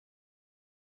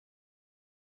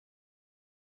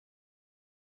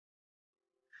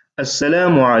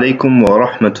Assalamu alaikum wa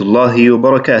rahmatullahi wa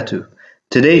barakatuh.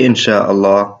 Today,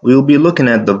 inshallah, we will be looking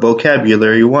at the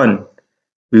vocabulary 1.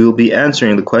 We will be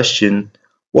answering the question,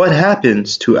 what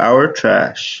happens to our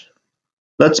trash?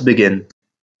 Let's begin.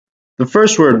 The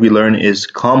first word we learn is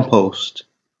compost.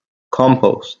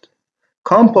 Compost.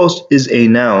 Compost is a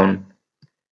noun.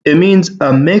 It means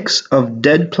a mix of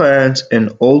dead plants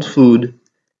and old food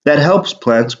that helps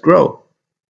plants grow.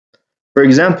 For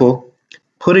example,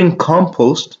 putting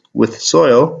compost with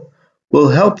soil will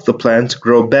help the plants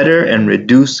grow better and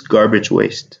reduce garbage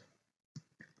waste.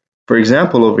 For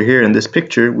example, over here in this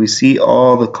picture, we see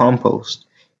all the compost.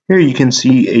 Here you can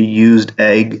see a used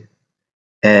egg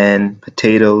and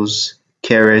potatoes,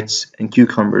 carrots, and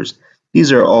cucumbers.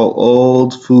 These are all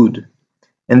old food,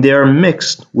 and they are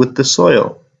mixed with the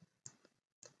soil.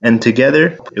 And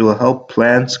together, it will help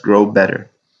plants grow better.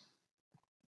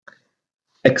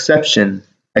 Exception.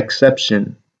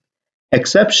 Exception.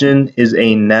 Exception is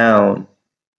a noun.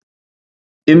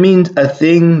 It means a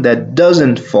thing that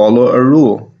doesn't follow a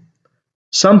rule.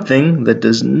 Something that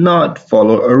does not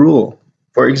follow a rule.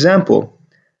 For example,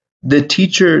 the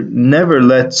teacher never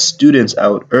lets students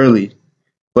out early,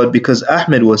 but because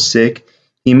Ahmed was sick,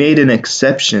 he made an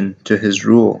exception to his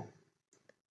rule.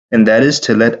 And that is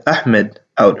to let Ahmed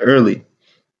out early,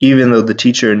 even though the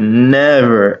teacher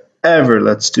never ever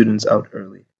lets students out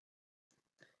early.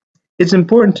 It's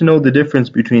important to know the difference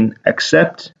between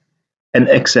accept and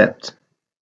accept.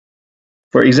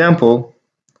 For example,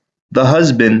 the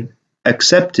husband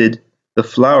accepted the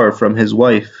flower from his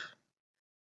wife.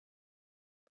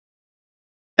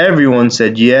 Everyone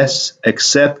said yes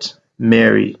except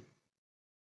Mary.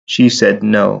 She said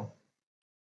no.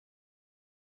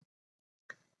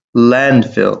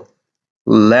 Landfill.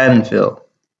 Landfill.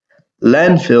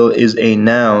 Landfill is a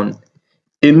noun.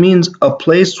 It means a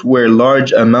place where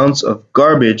large amounts of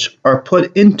garbage are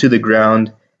put into the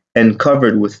ground and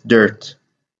covered with dirt.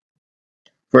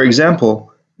 For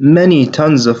example, many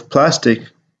tons of plastic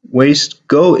waste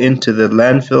go into the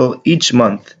landfill each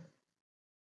month.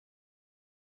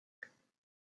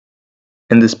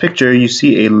 In this picture, you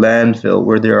see a landfill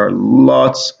where there are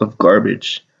lots of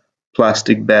garbage,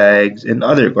 plastic bags, and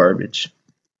other garbage.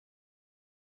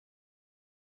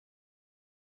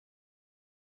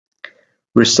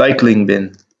 Recycling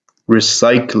bin.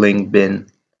 Recycling bin.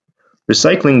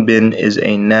 Recycling bin is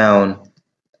a noun.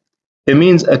 It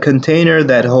means a container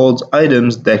that holds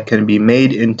items that can be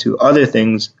made into other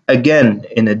things, again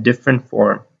in a different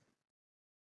form.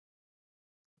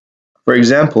 For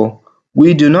example,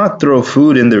 we do not throw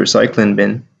food in the recycling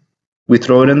bin. We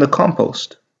throw it in the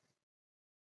compost.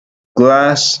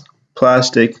 Glass,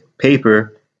 plastic,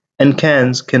 paper, and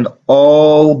cans can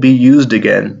all be used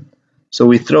again, so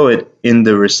we throw it in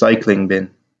the recycling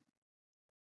bin.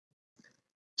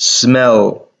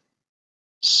 Smell.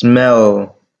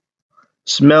 Smell.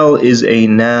 Smell is a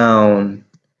noun.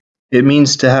 It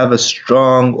means to have a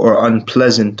strong or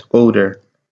unpleasant odor.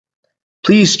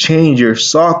 Please change your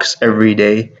socks every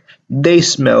day. They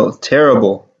smell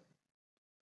terrible.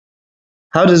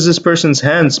 How does this person's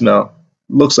hand smell?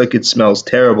 Looks like it smells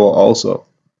terrible also.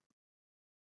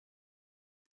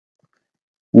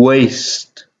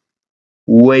 Waste.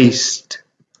 Waste.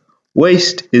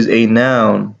 Waste is a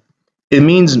noun. It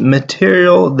means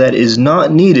material that is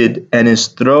not needed and is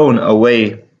thrown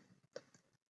away.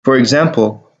 For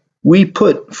example, we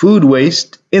put food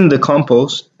waste in the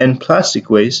compost and plastic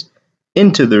waste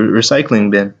into the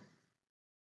recycling bin.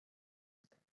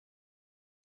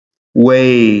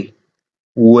 Weigh.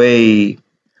 Weigh.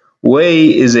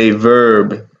 Weigh is a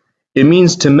verb. It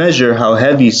means to measure how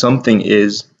heavy something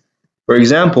is. For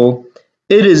example,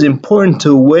 it is important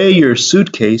to weigh your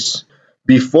suitcase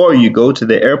before you go to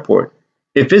the airport.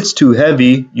 If it's too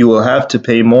heavy, you will have to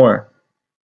pay more.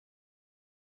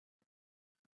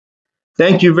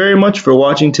 Thank you very much for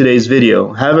watching today's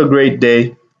video. Have a great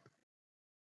day.